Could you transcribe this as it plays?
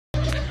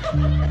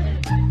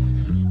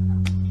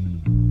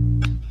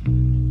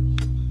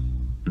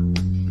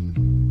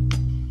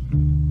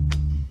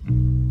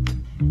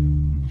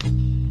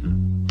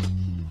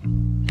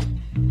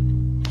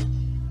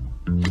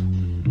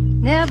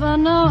Never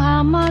know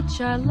how much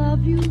I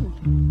love you.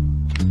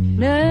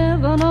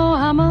 Never know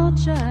how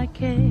much I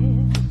care.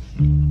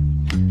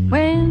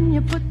 When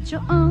you put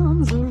your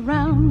arms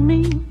around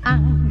me, I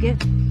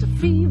get a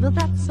fever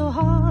that's so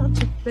hard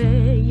to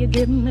bear. You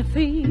give me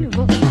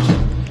fever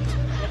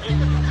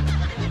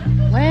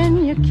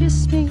when you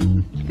kiss me,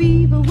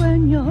 fever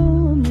when you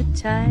hold me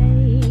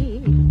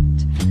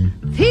tight,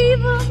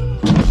 fever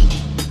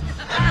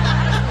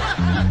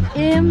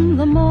in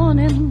the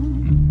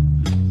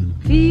morning,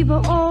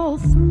 fever all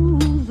through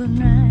the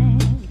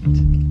night.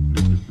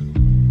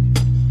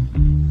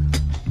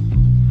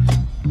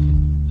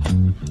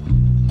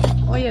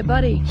 Oye,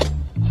 buddy,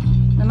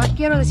 nada más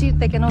quiero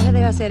decirte que no se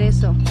debe hacer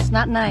eso. It's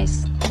not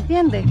nice.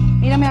 ¿Entiendes?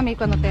 Mírame a mí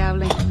cuando te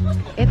hable.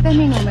 Este es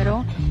mi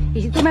número.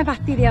 Y si tú me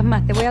fastidias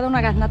más, te voy a dar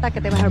una garnata que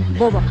te va a dejar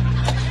bobo.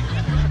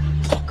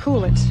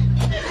 Cool it.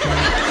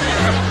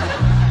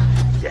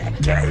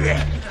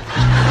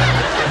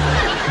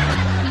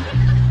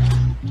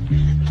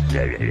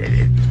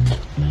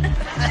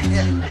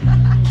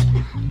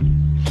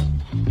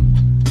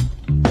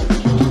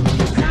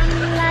 Sun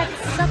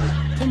lights up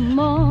the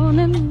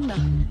morning,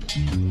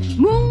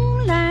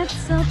 moon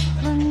lights up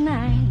the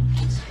night.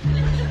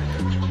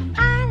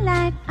 I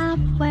light up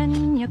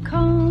when you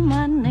call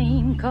my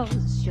name,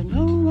 'cause you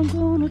know I'm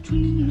gonna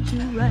treat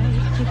you right.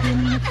 You give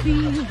me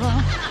fever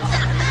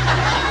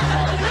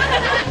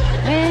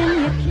when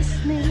you kiss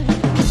me.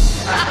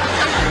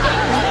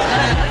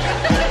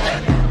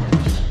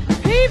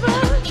 Fever.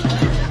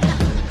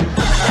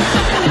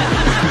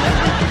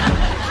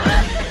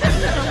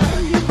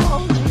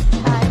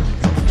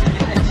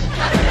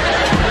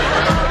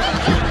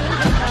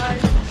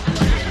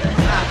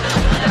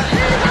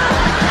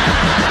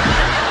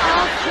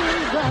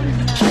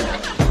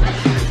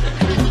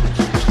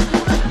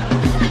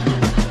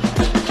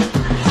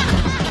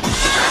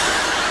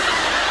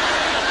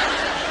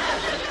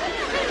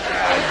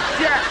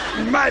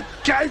 My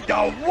kind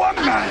of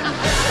woman!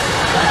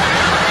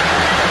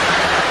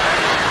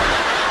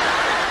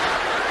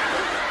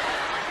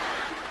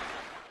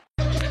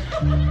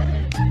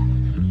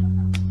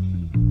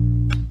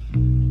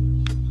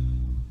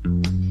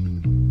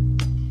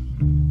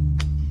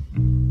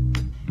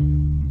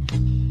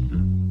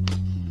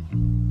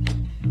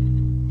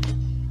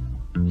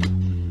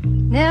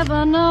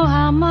 Never know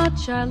how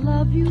much I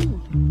love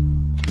you.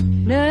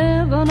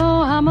 Never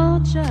know how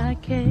much I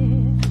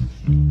care.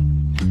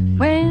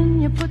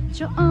 When you put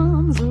your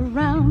arms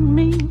around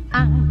me,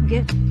 I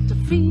get a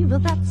fever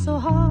that's so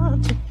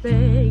hard to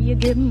bear. You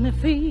give me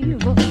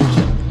fever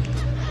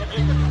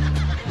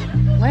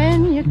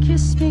when you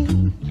kiss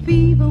me,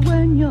 fever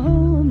when you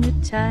hold me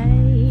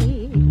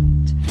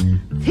tight,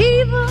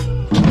 fever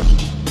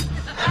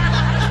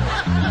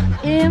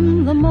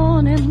in the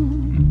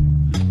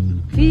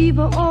morning,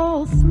 fever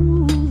all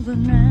through the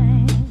night.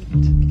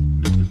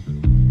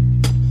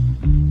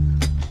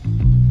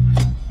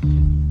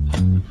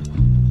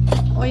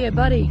 Oye,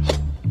 buddy,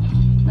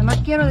 nada más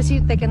quiero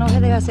decirte que no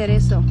se debe hacer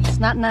eso. It's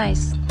not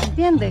nice.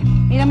 ¿Entiendes?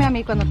 Mírame a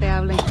mí cuando te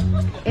hable.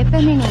 Este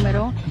es mi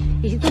número.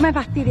 Y si tú me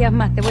fastidias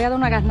más, te voy a dar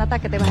una garnata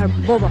que te va a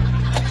dejar bobo.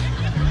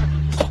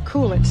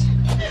 Cool it.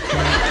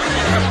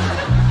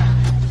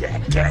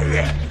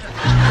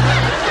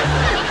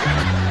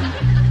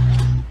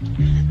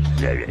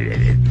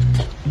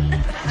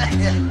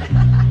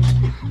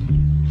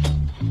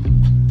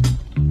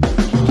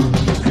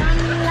 Sun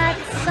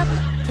lights up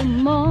the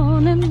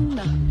morning,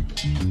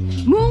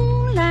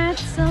 moon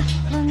lights up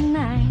the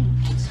night.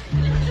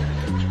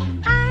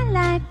 I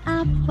light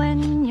up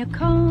when you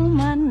call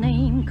my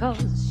name,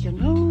 'cause you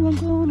know I'm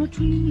gonna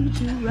treat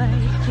you right.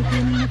 You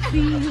give me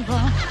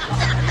fever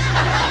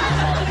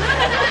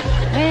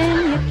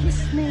when you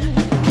kiss me.